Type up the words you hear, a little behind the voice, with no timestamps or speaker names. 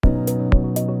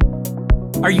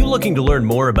Are you looking to learn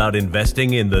more about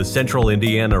investing in the central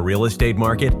Indiana real estate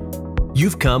market?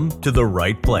 You've come to the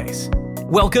right place.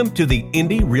 Welcome to the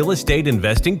Indy Real Estate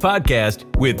Investing Podcast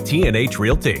with T&H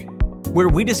Realty, where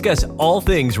we discuss all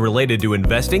things related to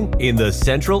investing in the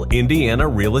central Indiana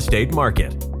real estate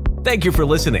market. Thank you for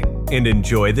listening and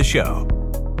enjoy the show.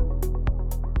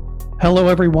 Hello,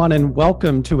 everyone, and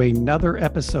welcome to another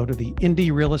episode of the Indy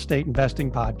Real Estate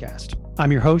Investing Podcast.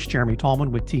 I'm your host, Jeremy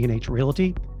Tallman with T&H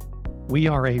Realty. We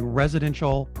are a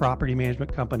residential property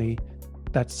management company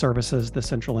that services the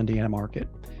central Indiana market.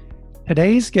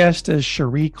 Today's guest is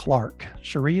Shere Clark.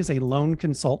 Shere is a loan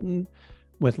consultant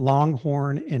with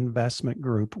Longhorn Investment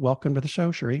Group. Welcome to the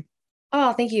show, Shere.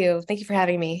 Oh, thank you. Thank you for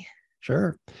having me.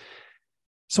 Sure.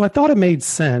 So I thought it made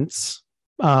sense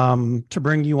to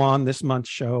bring you on this month's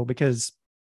show because,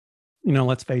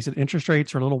 let's face it, interest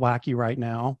rates are a little wacky right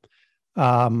now.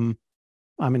 I'm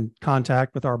in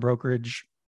contact with our brokerage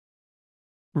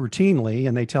routinely,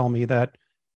 and they tell me that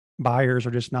buyers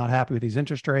are just not happy with these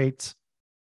interest rates.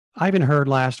 I even heard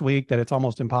last week that it's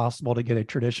almost impossible to get a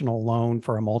traditional loan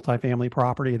for a multifamily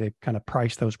property. They've kind of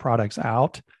priced those products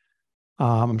out.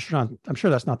 I'm sure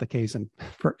that's not the case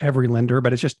for every lender,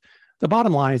 but it's just the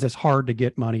bottom line is it's hard to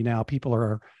get money now. People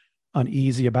are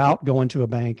uneasy about going to a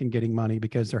bank and getting money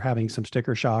because they're having some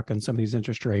sticker shock on some of these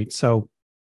interest rates. So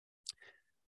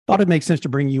thought it makes sense to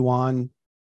bring you on,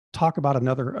 talk about an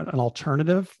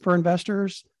alternative for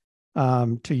investors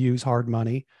to use hard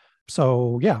money.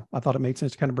 So yeah, I thought it made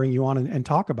sense to kind of bring you on and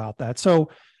talk about that. So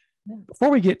before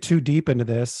we get too deep into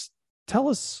this, tell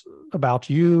us about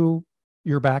you,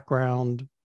 your background,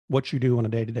 what you do on a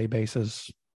day-to-day basis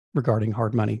regarding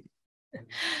hard money.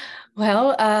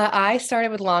 Well, I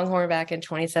started with Longhorn back in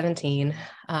 2017.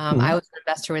 I was an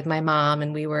investor with my mom,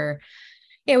 and we were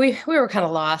kind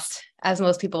of lost, as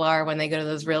most people are when they go to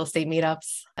those real estate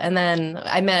meetups. And then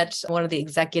I met one of the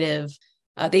executives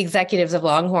of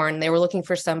Longhorn. They were looking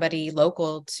for somebody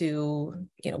local to,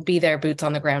 be their boots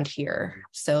on the ground here.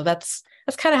 So that's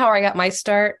kind of how I got my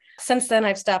start. Since then,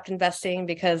 I've stopped investing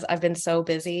because I've been so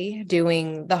busy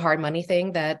doing the hard money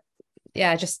thing that,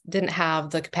 I just didn't have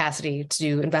the capacity to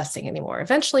do investing anymore.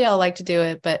 Eventually, I'll like to do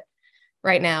it, but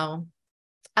right now,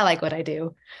 I like what I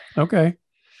do. Okay.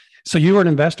 So you were an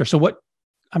investor. So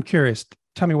I'm curious,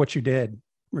 tell me what you did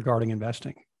regarding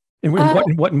investing. And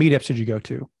what meetups did you go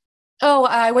to? Oh,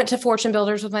 I went to Fortune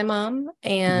Builders with my mom,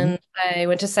 and I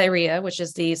went to Shere, which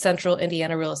is the Central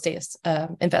Indiana Real Estate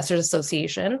Investors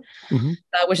Association,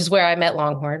 which is where I met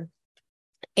Longhorn.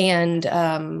 And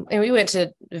we went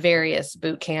to various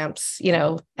boot camps,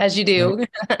 as you do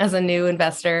as a new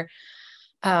investor.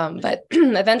 But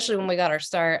eventually when we got our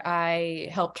start, I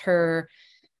helped her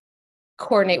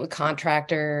coordinate with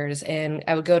contractors, and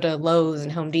I would go to Lowe's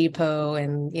and Home Depot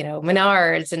and,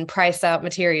 Menards and price out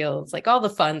materials, like all the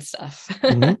fun stuff.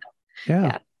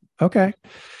 Yeah. Okay.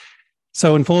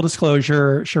 So in full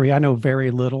disclosure, Shere, I know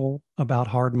very little about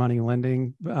hard money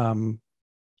lending.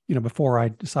 Before I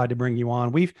decided to bring you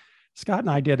on, Scott and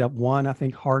I did one, I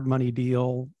think, hard money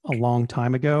deal a long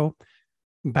time ago.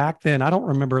 Back then, I don't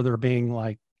remember there being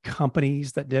like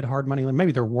companies that did hard money.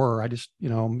 Maybe there were, I just,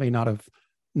 may not have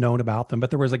known about them, but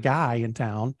there was a guy in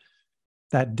town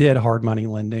that did hard money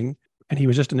lending, and he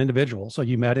was just an individual. So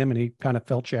you met him and he kind of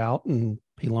felt you out and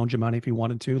he loaned you money if he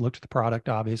wanted to, looked at the product,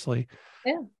 obviously.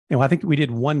 Yeah. I think we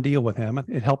did one deal with him.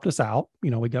 It helped us out. We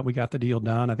got the deal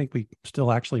done. I think we still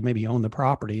actually maybe own the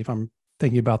property if I'm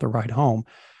thinking about the right home.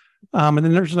 And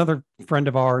then there's another investing friend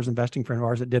of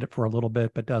ours that did it for a little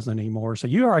bit, but doesn't anymore. So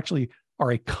you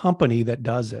are a company that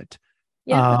does it.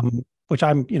 Yeah. Which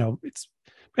I'm,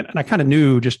 and I kind of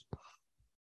knew just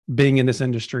being in this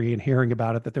industry and hearing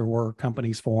about it, that there were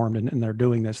companies formed and they're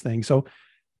doing this thing. So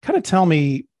kind of tell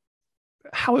me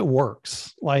how it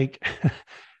works. Like,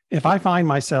 if I find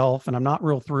myself and I'm not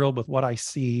real thrilled with what I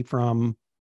see from,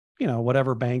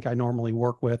 whatever bank I normally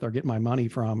work with or get my money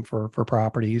from for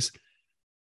properties,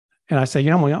 and I say,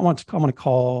 I want to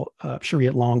call Shere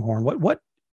at Longhorn.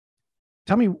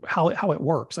 Tell me how it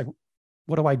works. Like,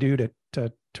 what do I do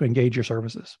to engage your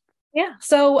services? Yeah.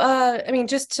 So,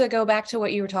 just to go back to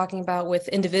what you were talking about with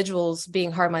individuals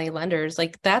being hard money lenders,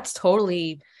 like that's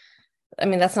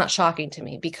not shocking to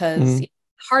me because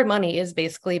hard money is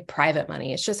basically private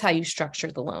money. It's just how you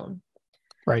structure the loan.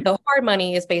 Right. So hard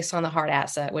money is based on the hard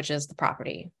asset, which is the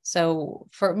property. So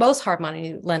for most hard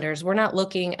money lenders, we're not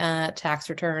looking at tax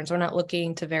returns. We're not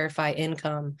looking to verify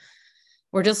income.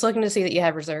 We're just looking to see that you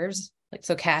have reserves,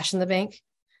 so cash in the bank,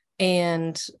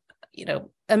 and,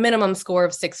 a minimum score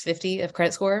of 650 of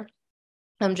credit score.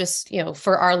 Just,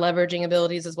 for our leveraging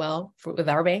abilities as well with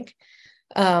our bank.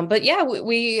 But yeah,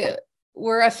 we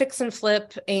we're a fix and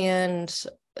flip and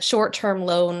short-term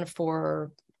loan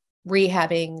for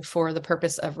rehabbing for the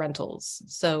purpose of rentals.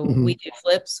 So we do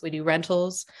flips, we do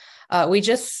rentals. We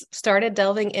just started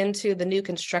delving into the new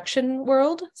construction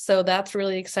world. So that's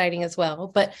really exciting as well.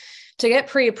 But to get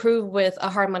pre-approved with a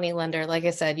hard money lender, like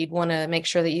I said, you'd want to make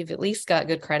sure that you've at least got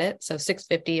good credit. So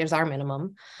 650 is our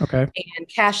minimum. Okay. And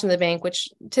cash in the bank, which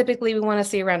typically we want to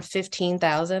see around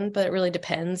 15,000, but it really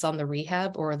depends on the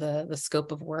rehab or the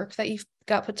scope of work that you've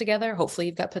got put together. Hopefully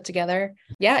you've got put together.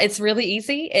 Yeah, it's really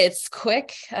easy. It's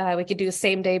quick. We could do a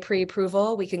same day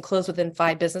pre-approval. We can close within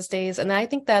 5 business days. And I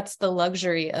think that's the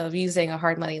luxury of using a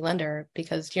hard money lender,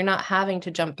 because you're not having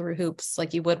to jump through hoops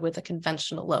like you would with a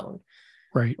conventional loan.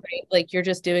 Right. Like you're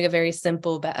just doing a very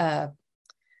simple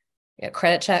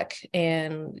credit check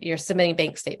and you're submitting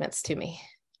bank statements to me.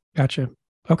 Gotcha.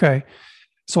 Okay.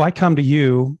 So I come to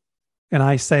you and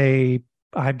I say,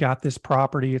 I've got this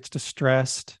property, it's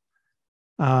distressed.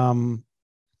 And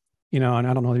I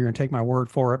don't know if you're going to take my word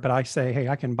for it, but I say, hey,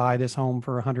 I can buy this home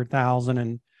for 100,000.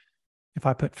 And if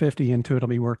I put 50 into it, it'll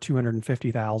be worth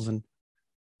 250,000.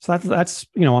 So that's,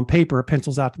 on paper, it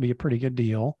pencils out to be a pretty good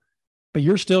deal, but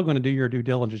you're still going to do your due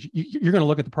diligence. You're going to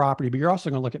look at the property, but you're also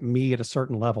going to look at me at a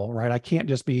certain level, right? I can't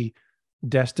just be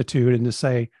destitute and just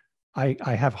say, I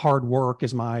have hard work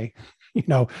as my,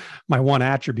 my one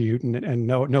attribute and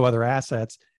no other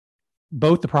assets.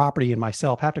 Both the property and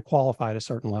myself have to qualify at a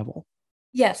certain level.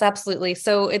 Yes, absolutely.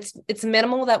 So it's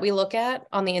minimal that we look at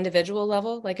on the individual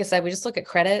level. Like I said, we just look at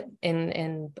credit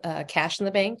and cash in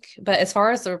the bank. But as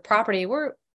far as the property,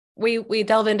 we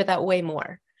delve into that way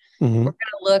more. Mm-hmm.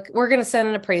 We're going to send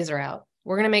an appraiser out.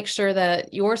 We're going to make sure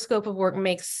that your scope of work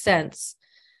makes sense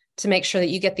to make sure that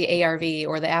you get the ARV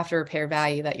or the after repair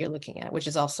value that you're looking at, which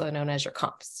is also known as your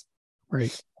comps.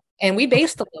 Right. And we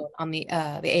base the loan on the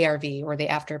ARV or the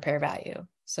after repair value.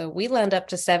 So we lend up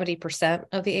to 70%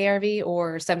 of the ARV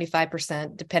or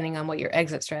 75%, depending on what your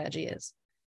exit strategy is.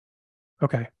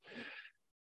 Okay.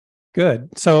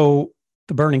 Good. So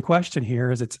the burning question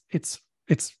here is it's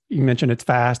you mentioned it's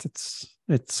fast,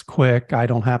 it's quick. I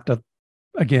don't have to,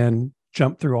 again,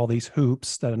 jump through all these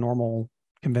hoops that a normal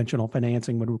conventional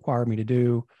financing would require me to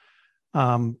do.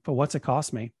 But what's it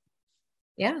cost me?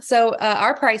 Yeah. So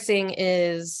our pricing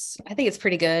is, I think it's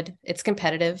pretty good. It's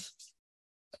competitive.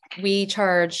 We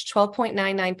charge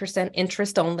 12.99%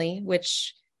 interest only,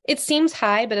 which it seems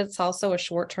high, but it's also a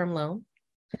short-term loan.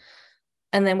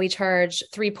 And then we charge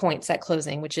 3 points at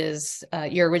closing, which is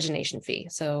your origination fee.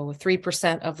 So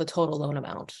 3% of the total loan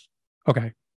amount.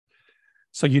 Okay.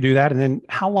 So you do that. And then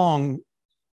how long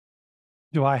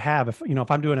do I have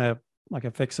if I'm doing a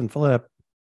fix and flip,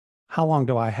 how long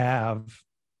do I have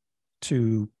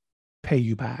to pay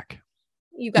you back?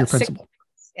 You've got 6 months.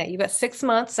 Yeah, you've got 6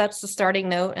 months. That's the starting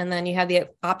note. And then you have the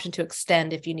option to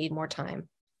extend if you need more time.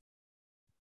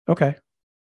 Okay,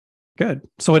 good.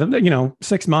 So,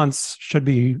 6 months should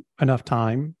be enough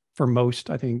time for most,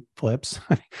 I think, flips.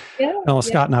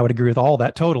 Scott and I would agree with all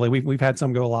that totally. We've had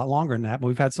some go a lot longer than that, but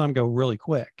we've had some go really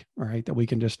quick, right? That we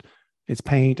can just, it's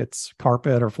paint, it's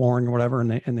carpet or flooring or whatever.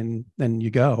 And then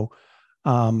you go.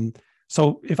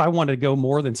 So if I wanted to go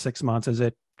more than 6 months, is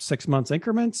it 6 months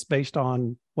increments based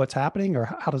on what's happening, or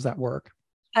how does that work?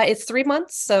 It's 3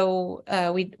 months. So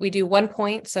we do 1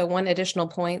 point. So 1 additional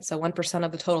point. So 1%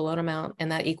 of the total loan amount,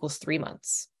 and that equals 3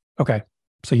 months. Okay.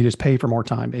 So you just pay for more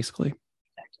time, basically.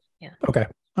 Yeah. Okay.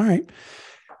 All right.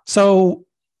 So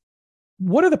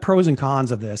what are the pros and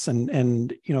cons of this?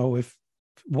 And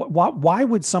why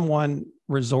would someone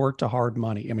resort to hard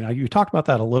money? I mean, you talked about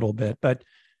that a little bit, but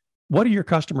what are your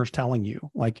customers telling you?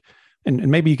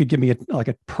 And maybe you could give me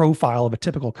a profile of a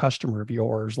typical customer of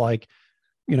yours,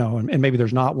 and maybe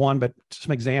there's not one, but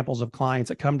some examples of clients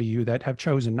that come to you that have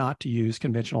chosen not to use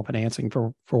conventional financing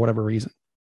for whatever reason.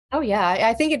 Oh yeah.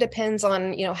 I think it depends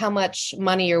on, how much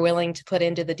money you're willing to put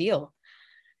into the deal.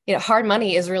 Hard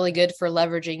money is really good for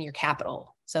leveraging your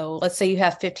capital. So let's say you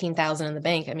have 15,000 in the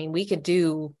bank. I mean, we could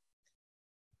do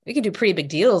pretty big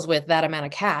deals with that amount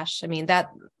of cash. I mean,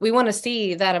 that we want to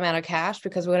see that amount of cash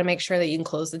because we want to make sure that you can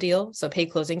close the deal. So pay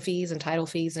closing fees and title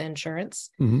fees and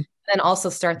insurance, and also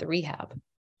start the rehab,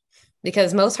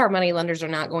 because most hard money lenders are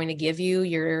not going to give you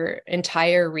your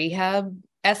entire rehab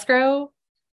escrow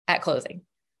at closing.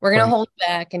 We're going to hold it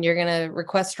back, and you're going to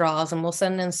request draws, and we'll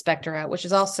send an inspector out, which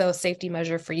is also a safety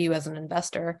measure for you as an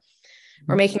investor.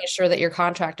 We're making sure that your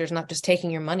contractor is not just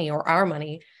taking your money or our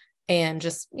money and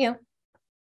just,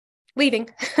 leaving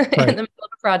in the middle of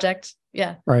a project.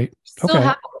 Yeah. Right. Still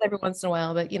happens every once in a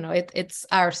while, but it's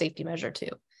our safety measure too.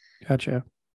 Gotcha.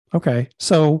 Okay.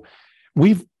 So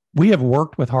we have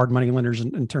worked with hard money lenders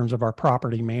in terms of our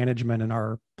property management and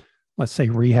our let's say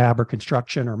rehab or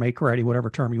construction or make ready, whatever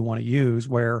term you want to use,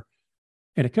 where,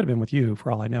 and it could have been with you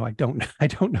for all I know. I don't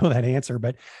know that answer,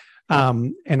 but,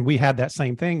 and we had that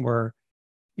same thing where,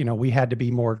 we had to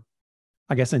be more,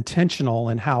 I guess, intentional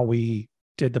in how we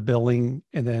did the billing.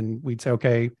 And then we'd say,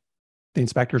 okay, the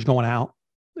inspector's going out.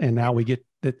 And now we get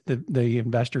the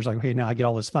investors like, okay, now I get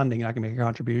all this funding and I can make a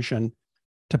contribution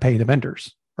to pay the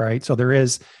vendors. Right. So there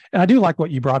is, and I do like what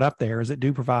you brought up there, is it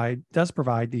does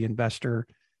provide the investor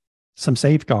some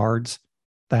safeguards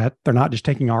that they're not just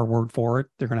taking our word for it.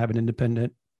 They're going to have an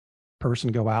independent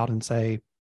person go out and say,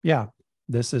 yeah,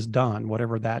 this is done,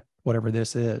 whatever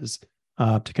this is,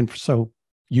 so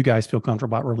you guys feel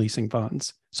comfortable about releasing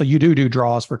funds. So you do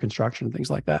draws for construction and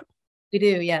things like that. We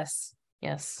do. Yes.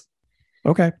 Yes.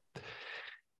 Okay.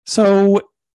 So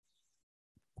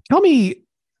tell me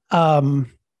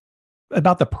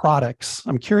about the products.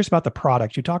 I'm curious about the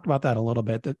products. You talked about that a little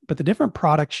bit, but the different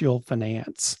products you'll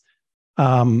finance.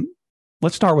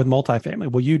 Let's start with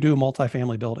multifamily. Will you do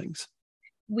multifamily buildings?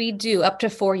 We do up to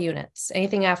 4 units.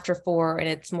 Anything after 4, and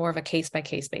it's more of a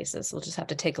case-by-case basis. We'll just have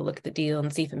to take a look at the deal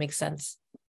and see if it makes sense.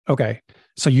 Okay.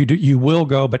 So you will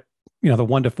go, but the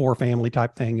 1 to 4 family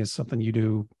type thing is something you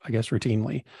do, I guess,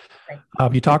 routinely.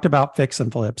 Right. You talked about fix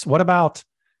and flips. What about,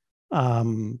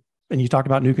 and you talked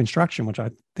about new construction, which I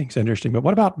think is interesting, but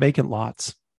what about vacant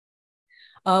lots?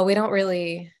 Oh, we don't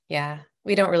really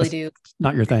do.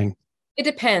 Not your thing. It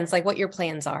depends, like what your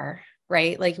plans are,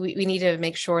 right? Like we need to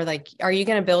make sure, like, are you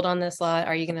going to build on this lot?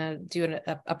 Are you going to do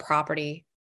a property?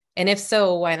 And if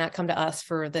so, why not come to us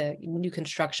for the new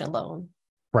construction loan?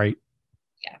 Right.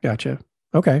 Yeah. Gotcha.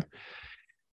 Okay.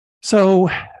 So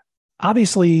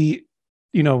obviously,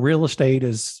 real estate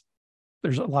there's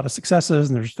a lot of successes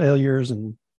and there's failures,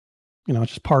 and,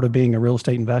 it's just part of being a real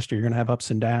estate investor. You're going to have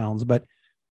ups and downs, but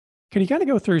can you kind of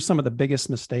go through some of the biggest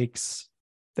mistakes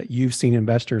that you've seen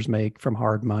investors make from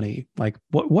hard money? Like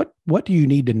what do you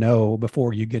need to know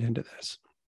before you get into this?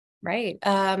 Right.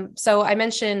 So I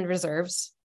mentioned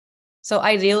reserves. So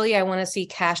ideally, I want to see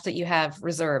cash that you have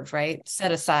reserved, right?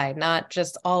 Set aside, not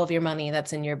just all of your money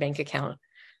that's in your bank account.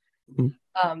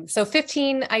 Mm-hmm. So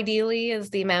 15 ideally is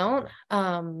the amount.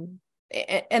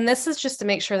 And this is just to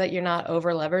make sure that you're not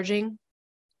over leveraging,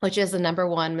 which is the number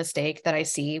one mistake that I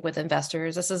see with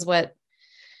investors. This is what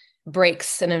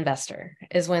breaks an investor,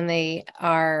 is when they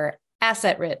are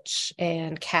asset rich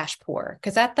and cash poor.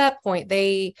 Because at that point,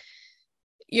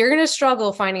 you're going to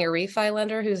struggle finding a refi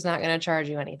lender who's not going to charge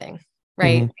you anything.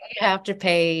 Right. Mm-hmm. You have to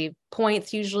pay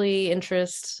points, usually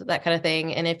interest, that kind of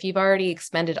thing. And if you've already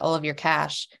expended all of your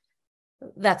cash,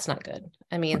 that's not good.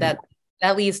 I mean, right.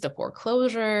 that leads to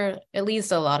foreclosure. It leads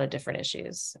to a lot of different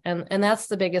issues. And that's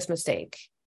the biggest mistake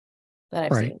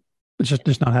that I've seen. It's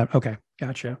just not have. Okay.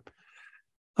 Gotcha.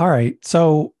 All right.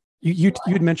 So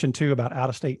you'd mentioned too about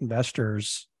out-of-state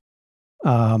investors,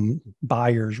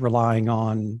 buyers relying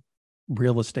on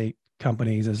real estate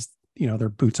companies as, their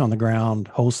boots on the ground,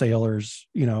 wholesalers,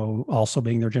 also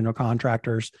being their general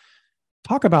contractors.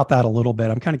 Talk about that a little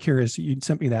bit. I'm kind of curious. You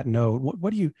sent me that note.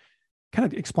 What do you kind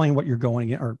of explain what you're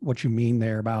going or what you mean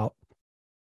there about,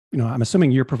 I'm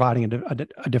assuming you're providing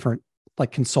a different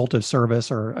like consultative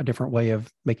service or a different way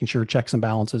of making sure checks and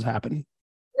balances happen.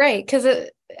 Right. Because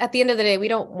at the end of the day, we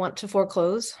don't want to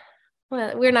foreclose.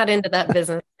 Well, we're not into that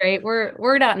business, right?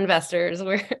 We're not investors.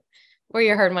 We're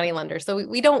your hard money lender. So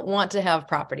we don't want to have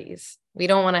properties. We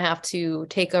don't want to have to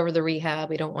take over the rehab.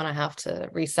 We don't want to have to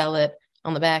resell it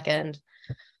on the back end.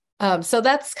 So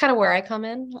that's kind of where I come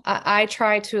in. I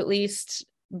try to at least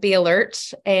be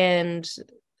alert and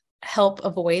help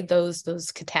avoid those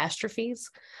catastrophes.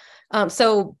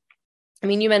 So, I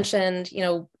mean, you mentioned,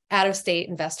 out-of-state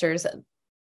investors.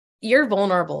 You're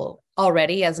vulnerable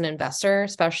already as an investor,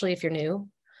 especially if you're new.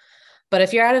 But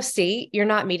if you're out of state, you're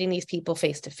not meeting these people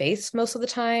face to face most of the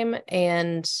time.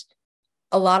 And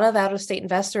a lot of out-of-state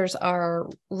investors are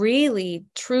really,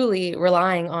 truly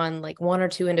relying on like 1 or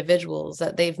 2 individuals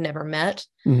that they've never met,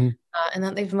 mm-hmm. And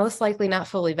that they've most likely not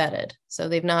fully vetted. So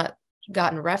they've not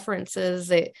gotten references.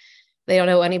 They don't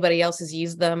know anybody else has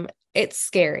used them. It's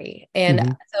scary. And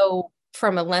mm-hmm. So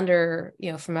from a lender,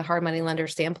 from a hard money lender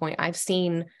standpoint, I've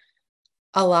seen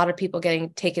a lot of people getting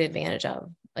taken advantage of,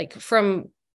 like from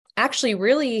actually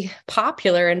really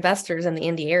popular investors in the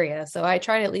Indy area. So I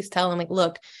try to at least tell them, like,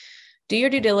 look, do your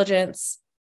due diligence,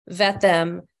 vet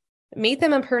them, meet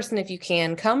them in person if you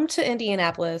can, come to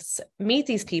Indianapolis, meet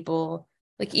these people,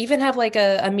 like even have like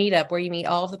a meetup where you meet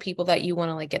all of the people that you want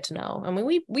to like get to know. I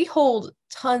mean, we hold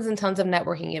tons and tons of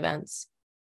networking events,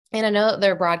 and I know that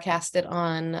they're broadcasted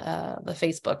on the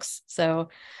Facebooks. So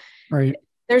right.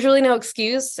 There's really no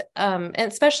excuse. And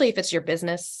especially if it's your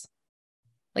business,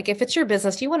 Like if it's your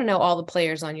business, you want to know all the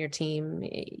players on your team.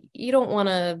 You don't want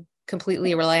to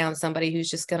completely rely on somebody who's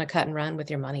just going to cut and run with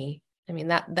your money. I mean,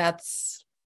 it's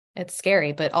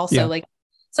scary, but also like,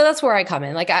 so that's where I come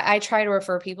in. Like I try to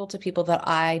refer people to people that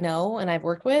I know and I've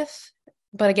worked with,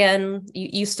 but again,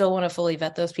 you still want to fully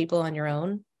vet those people on your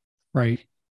own. Right.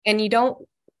 And you don't,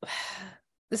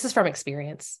 this is from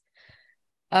experience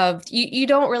of you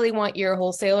don't really want your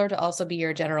wholesaler to also be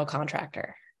your general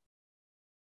contractor.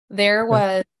 There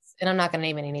was, and I'm not going to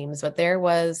name any names, but there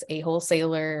was a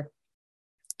wholesaler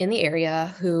in the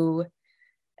area who,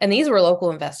 and these were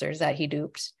local investors that he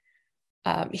duped.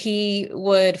 He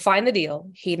would find the deal.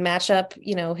 He'd match up,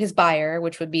 his buyer,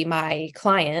 which would be my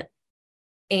client,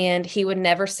 and he would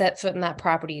never set foot in that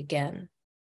property again.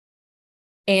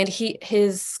 And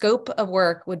his scope of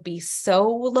work would be so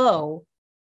low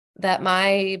that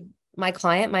my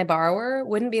client, my borrower,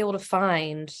 wouldn't be able to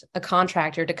find a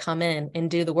contractor to come in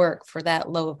and do the work for that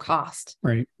low of cost.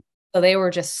 Right. So they were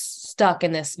just stuck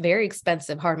in this very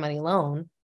expensive hard money loan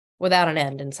without an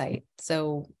end in sight.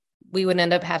 So we would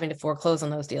end up having to foreclose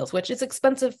on those deals, which is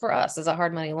expensive for us as a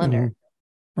hard money lender.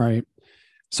 Mm-hmm. Right.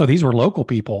 So these were local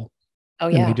people. Oh,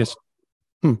 yeah. And they just,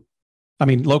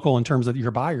 local in terms of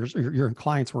your buyers, your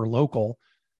clients were local.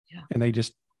 Yeah. And they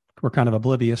just were kind of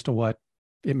oblivious to what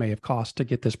it may have cost to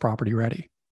get this property ready.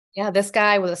 Yeah. This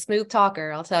guy was a smooth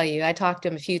talker. I'll tell you, I talked to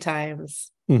him a few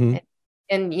times. Mm-hmm.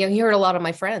 And he hurt a lot of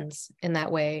my friends in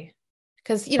that way.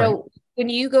 Because, when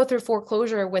you go through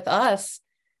foreclosure with us,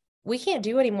 we can't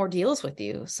do any more deals with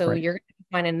you. So you're going to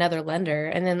find another lender.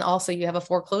 And then also you have a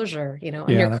foreclosure,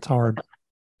 Yeah, that's hard.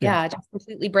 Yeah, it just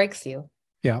completely breaks you.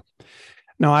 Yeah.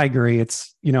 No, I agree.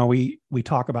 It's, we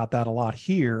talk about that a lot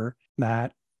here,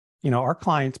 that, our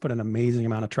clients put an amazing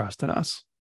amount of trust in us.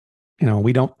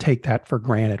 We don't take that for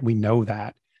granted. We know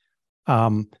that.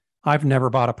 I've never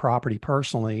bought a property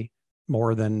personally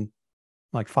more than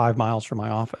like 5 miles from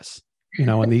my office,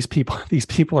 and these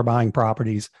people are buying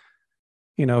properties,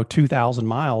 2,000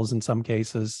 miles in some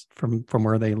cases from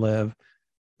where they live.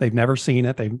 They've never seen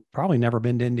it. They've probably never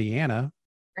been to Indiana.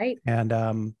 Right.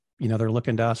 And, they're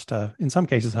looking to us to, in some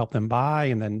cases, help them buy.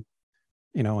 And then,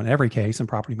 in every case in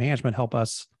property management, help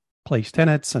us place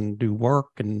tenants and do work.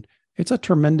 And it's a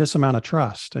tremendous amount of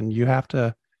trust. And you have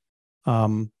to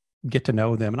get to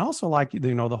know them. And also, like,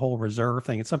 the whole reserve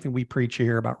thing, it's something we preach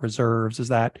here about reserves, is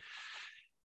that,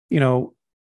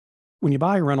 when you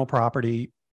buy a rental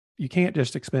property, you can't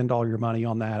just expend all your money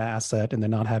on that asset and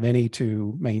then not have any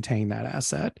to maintain that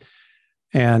asset.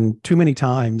 And too many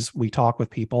times we talk with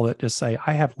people that just say,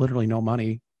 I have literally no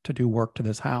money to do work to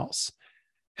this house.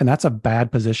 And that's a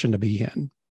bad position to be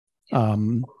in.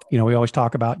 We always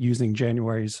talk about using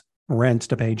January's rents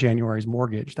to pay January's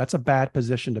mortgage. That's a bad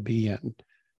position to be in.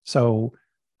 So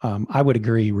I would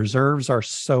agree. Reserves are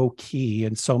so key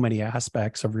in so many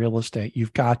aspects of real estate.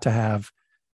 You've got to have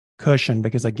cushion,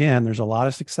 because again, there's a lot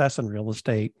of success in real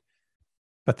estate,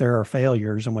 but there are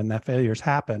failures. And when that failures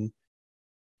happen,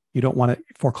 you don't want to,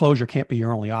 foreclosure can't be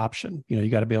your only option. You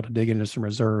got to be able to dig into some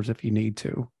reserves if you need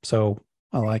to. So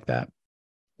I like that.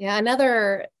 Yeah.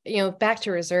 Another, back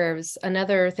to reserves,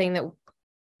 another thing that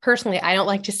personally I don't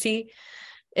like to see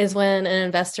is when an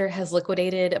investor has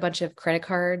liquidated a bunch of credit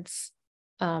cards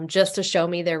just to show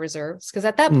me their reserves. Because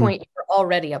at that point, you're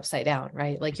already upside down,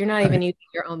 right? Like you're not even using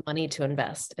your own money to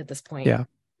invest at this point. Yeah.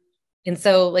 And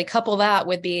so like couple that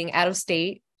with being out of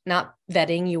state, not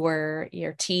vetting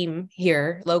your team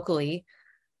here locally,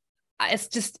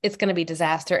 it's going to be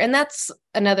disaster. And that's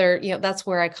another, that's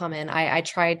where I come in. I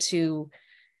try to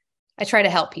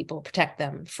help people, protect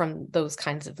them from those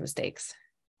kinds of mistakes.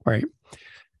 Right.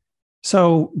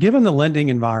 So given the lending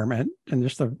environment and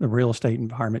just the real estate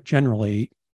environment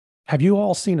generally, have you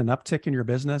all seen an uptick in your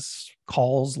business,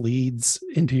 calls, leads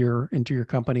into your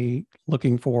company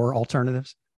looking for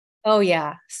alternatives? Oh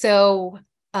yeah. So,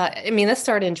 this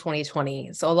started in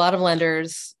 2020. So a lot of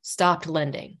lenders stopped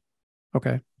lending.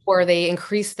 Okay. Or they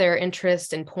increased their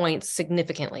interest and points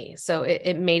significantly. So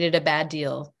it made it a bad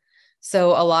deal.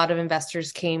 So a lot of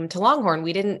investors came to Longhorn.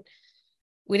 We didn't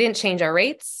change our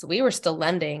rates. We were still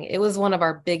lending. It was one of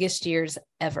our biggest years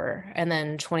ever. And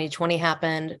then 2020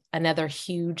 happened, another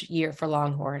huge year for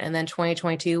Longhorn. And then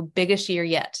 2022, biggest year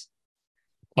yet.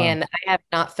 Wow. And I have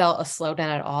not felt a slowdown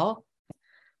at all.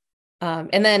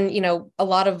 And then, a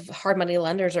lot of hard money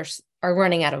lenders are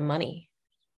running out of money.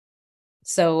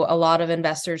 So a lot of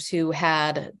investors who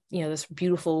had, this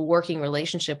beautiful working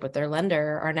relationship with their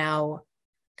lender are now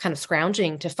kind of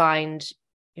scrounging to find,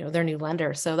 their new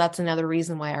lender. So that's another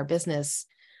reason why our business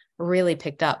really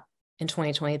picked up in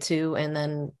 2022. And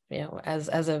then,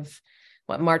 as of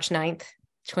March 9th,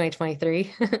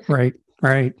 2023.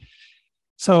 Right.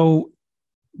 So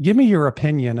give me your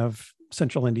opinion of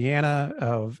Central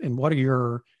Indiana and what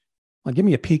are give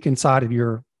me a peek inside of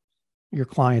your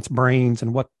clients' brains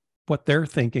and what they're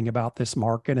thinking about this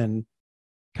market and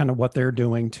kind of what they're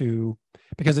doing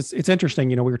because it's interesting,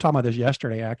 we were talking about this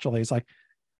yesterday, actually. It's like,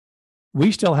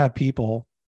 we still have people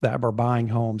that are buying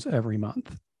homes every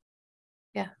month.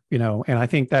 Yeah. And I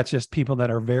think that's just people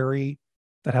that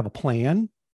that have a plan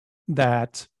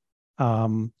that,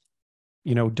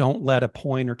 don't let a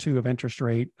point or two of interest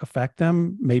rate affect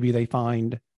them. Maybe they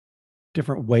find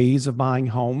different ways of buying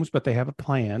homes, but they have a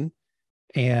plan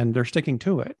and they're sticking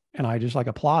to it. And I just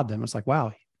applaud them. It's like,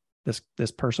 wow,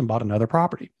 this person bought another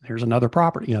property. Here's another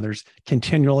property. There's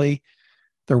continually,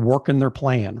 they're working their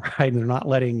plan, right? And they're not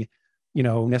letting,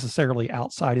 necessarily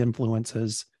outside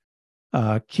influences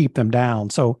keep them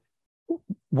down. So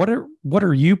what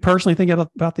are you personally thinking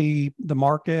about the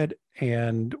market,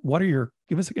 and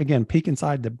give us again, peek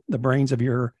inside the brains of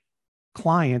your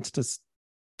clients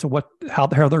to how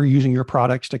they're using your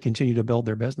products to continue to build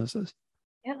their businesses?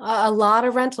 Yeah, a lot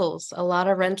of rental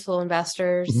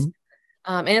investors. Mm-hmm.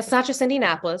 And it's not just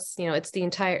Indianapolis,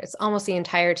 it's almost the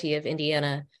entirety of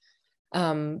Indiana.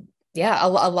 A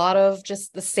lot of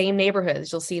just the same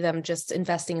neighborhoods. You'll see them just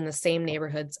investing in the same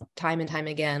neighborhoods time and time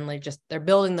again. They're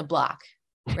building the block,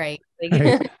 right?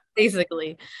 Right.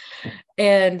 Basically.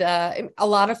 And a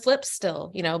lot of flips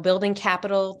still, building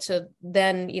capital to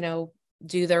then,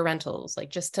 do their rentals,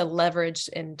 just to leverage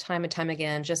and time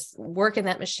again, just working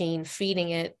that machine, feeding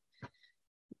it.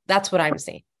 That's what I'm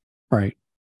seeing. Right.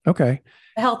 Okay.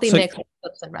 A healthy mix of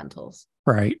flips and rentals.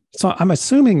 Right. So I'm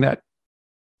assuming that,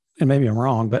 and maybe I'm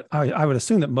wrong, but I would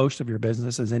assume that most of your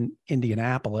business is in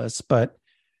Indianapolis, but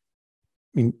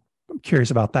I'm curious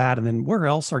about that. And then where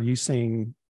else are you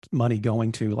seeing money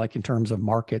going to, in terms of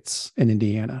markets in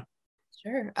Indiana?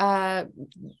 Sure.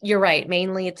 You're right.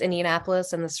 Mainly it's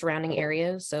Indianapolis and the surrounding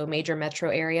areas. So major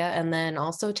metro area. And then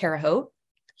also Terre Haute,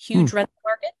 huge rental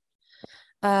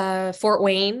market. Fort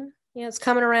Wayne, it's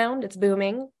coming around. It's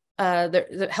booming.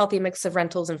 The healthy mix of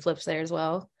rentals and flips there as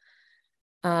well.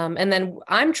 And then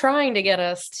I'm trying to get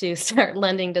us to start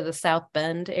lending to the South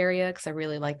Bend area because I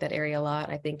really like that area a lot.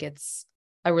 I think it's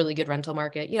a really good rental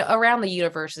market. Around the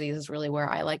universities is really where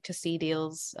I like to see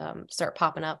deals start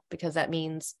popping up, because that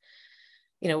means,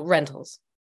 rentals.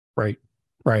 Right.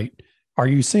 Right. Are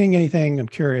you seeing anything? I'm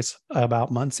curious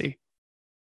about Muncie.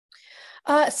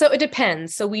 So it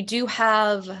depends. So we do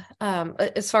have,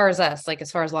 as far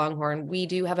as Longhorn, we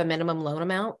do have a minimum loan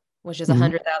amount, which is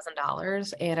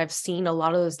 $100,000. And I've seen a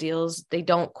lot of those deals, they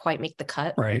don't quite make the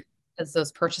cut. Right. Because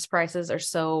those purchase prices are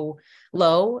so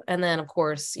low. And then of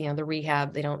course, the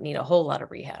rehab, they don't need a whole lot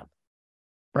of rehab.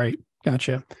 Right.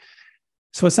 Gotcha.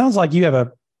 So it sounds like you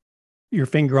have your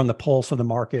finger on the pulse of the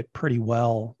market pretty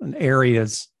well, and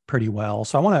areas pretty well.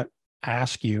 So I want to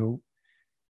ask you,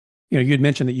 you'd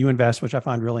mentioned that you invest, which I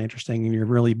find really interesting, and you're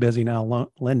really busy now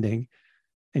lending.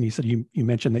 And you said you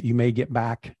mentioned that you may get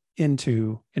back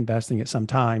into investing at some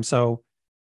time. So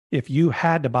if you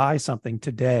had to buy something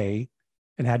today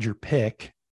and had your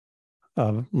pick,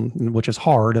 which is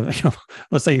hard,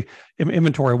 let's say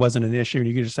inventory wasn't an issue and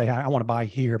you could just say, I want to buy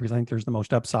here because I think there's the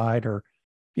most upside, or,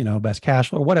 best cash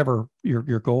flow, or whatever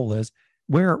your goal is.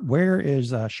 Where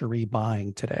is Shere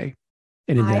buying today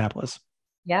in Indianapolis?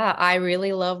 I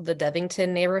really love the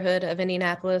Devington neighborhood of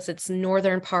Indianapolis. It's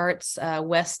northern parts,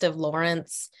 west of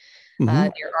Lawrence,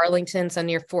 near Arlington, so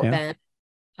near Fort Bend.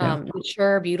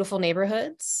 Mature, beautiful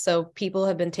neighborhoods. So people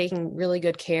have been taking really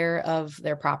good care of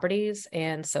their properties.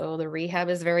 And so the rehab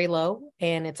is very low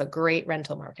and it's a great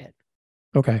rental market.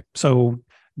 Okay. So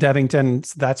Devington,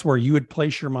 that's where you would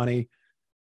place your money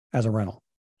as a rental.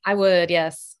 I would,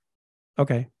 yes.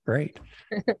 Okay, great.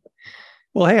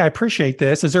 Well, hey, I appreciate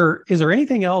this. Is there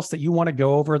anything else that you want to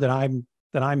go over that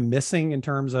I'm missing in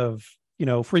terms of,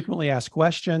 frequently asked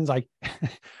questions?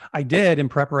 I did, in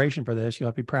preparation for this, you'll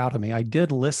have to be proud of me, I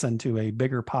did listen to a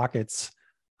Bigger Pockets,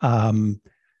 I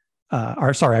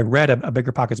read a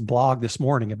Bigger Pockets blog this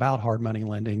morning about hard money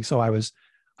lending. So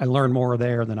I learned more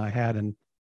there than I had in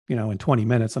 20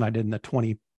 minutes than I did in the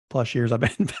 20 plus years I've been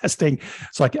investing.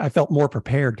 So I felt more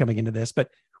prepared coming into this. But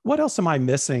what else am I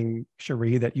missing,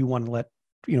 Shere, that you want to let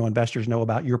investors know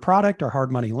about your product or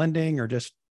hard money lending, or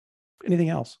just anything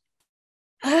else?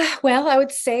 Well, I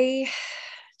would say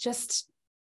just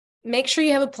make sure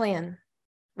you have a plan,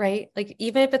 right?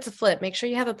 Even if it's a flip, make sure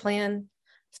you have a plan,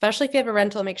 especially if you have a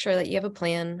rental, make sure that you have a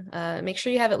plan. Make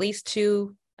sure you have at least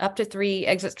 2 up to 3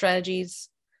 exit strategies,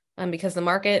 because the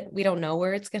market, we don't know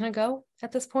where it's going to go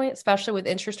at this point, especially with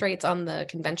interest rates on the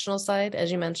conventional side,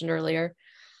 as you mentioned earlier.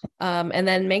 And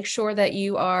then make sure that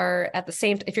you are at the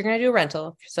same, if you're going to do a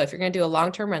rental, so if you're going to do a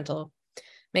long-term rental,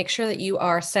 make sure that you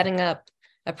are setting up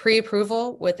a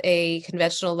pre-approval with a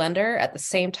conventional lender at the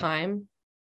same time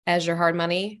as your hard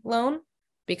money loan,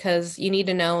 because you need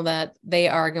to know that they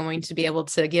are going to be able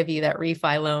to give you that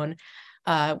refi loan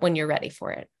when you're ready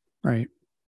for it. Right.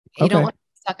 You don't want to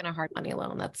be stuck in a hard money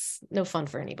loan. That's no fun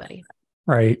for anybody.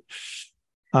 Right.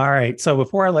 All right. So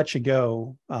before I let you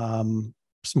go,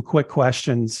 some quick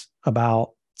questions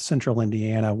about Central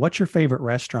Indiana. What's your favorite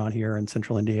restaurant here in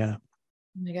Central Indiana?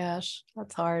 Oh my gosh,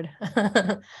 that's hard.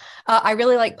 I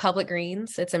really like Public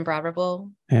Greens. It's in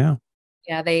Broadville. Yeah.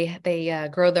 Yeah, they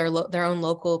grow their own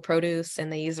local produce,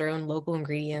 and they use their own local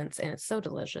ingredients, and it's so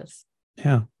delicious.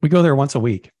 Yeah. We go there once a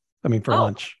week. I mean, for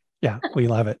lunch. Yeah. We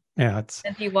love it. Yeah. It's.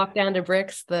 If you walk down to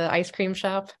Bricks, the ice cream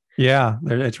shop. Yeah.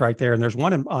 It's right there. And there's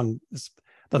one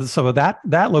so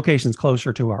that location's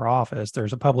closer to our office.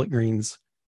 There's a Public Greens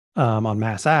on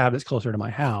Mass Ave that's closer to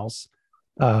my house.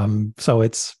 So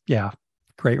it's,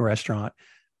 great restaurant.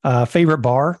 Favorite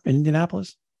bar in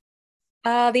Indianapolis?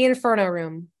 The Inferno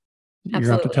Room. Absolutely. You're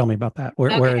going to have to tell me about that.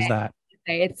 Where is that?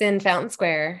 It's in Fountain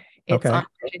Square. It's on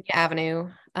Virginia Avenue.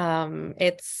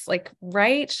 It's like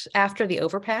right after the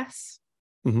overpass.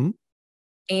 Mm-hmm.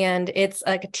 And it's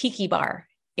like a tiki bar.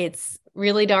 It's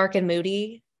really dark and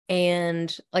moody.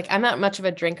 And like, I'm not much of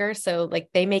a drinker, so like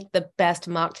they make the best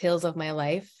mocktails of my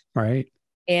life. Right.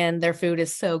 And their food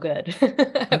is so good.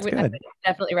 I would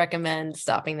definitely recommend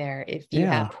stopping there if you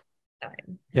have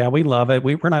time. Yeah, we love it.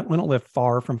 We don't live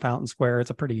far from Fountain Square. It's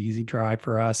a pretty easy drive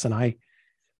for us. And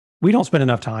we don't spend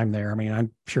enough time there. I mean,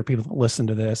 I'm sure people that listen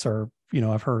to this or,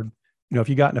 I've heard, if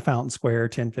you got into Fountain Square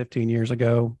 10, 15 years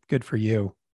ago, good for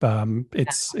you.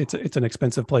 It's an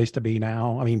expensive place to be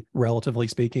now. I mean, relatively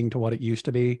speaking to what it used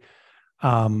to be.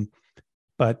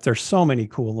 But there's so many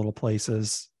cool little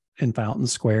places in Fountain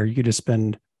Square. You could just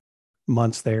spend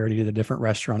months there and eat at a different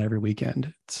restaurant every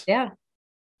weekend. It's a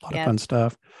lot of fun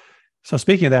stuff. So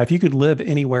speaking of that, if you could live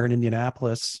anywhere in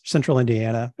Indianapolis, Central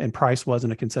Indiana, and price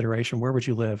wasn't a consideration, where would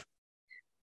you live?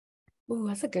 Ooh,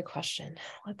 that's a good question.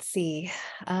 Let's see.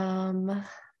 Probably,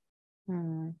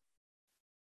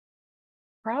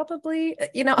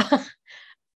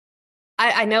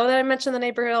 I know that I mentioned the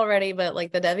neighborhood already, but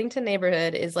like the Devington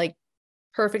neighborhood is like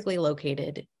perfectly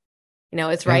located.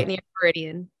 It's right near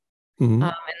Meridian. Mm-hmm.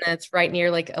 And that's right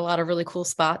near like a lot of really cool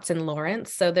spots in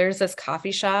Lawrence. So there's this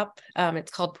coffee shop.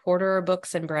 It's called Porter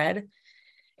Books and Bread.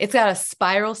 It's got a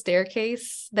spiral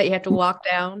staircase that you have to walk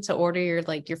down to order your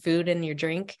food and your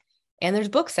drink. And there's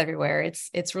books everywhere.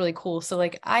 It's really cool. So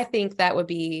like, I think that would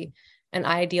be an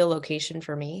ideal location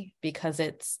for me because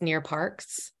it's near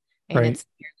parks and it's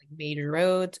near like major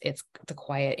roads. It's the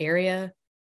quiet area.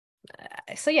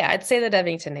 So yeah, I'd say the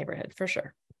Devington neighborhood for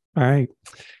sure. All right.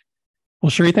 Well,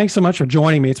 Shere, thanks so much for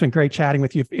joining me. It's been great chatting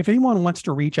with you. If anyone wants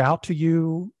to reach out to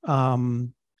you,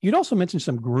 you'd also mentioned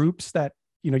some groups that,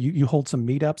 you hold some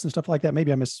meetups and stuff like that.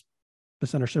 Maybe I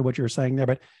misunderstood what you were saying there,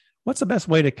 but what's the best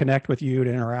way to connect with you, to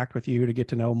interact with you, to get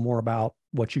to know more about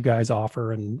what you guys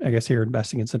offer and I guess here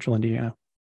investing in Central Indiana?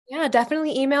 Yeah,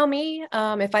 definitely email me.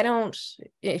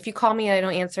 If you call me, I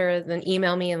don't answer, then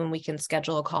email me and then we can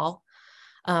schedule a call.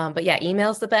 But yeah,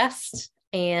 email's the best.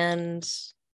 And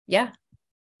yeah.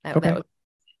 That would...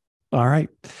 All right.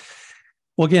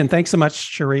 Well, again, thanks so much,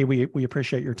 Shere. We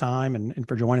appreciate your time and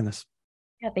for joining us.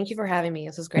 Yeah, thank you for having me.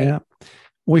 This was great. Yeah.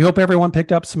 We hope everyone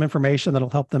picked up some information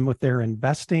that'll help them with their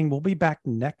investing. We'll be back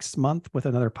next month with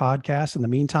another podcast. In the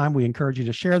meantime, we encourage you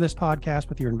to share this podcast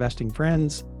with your investing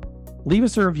friends. Leave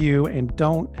us a review and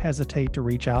don't hesitate to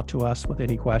reach out to us with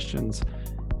any questions.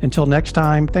 Until next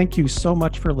time, thank you so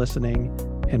much for listening,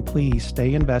 and please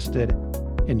stay invested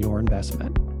in your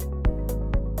investment.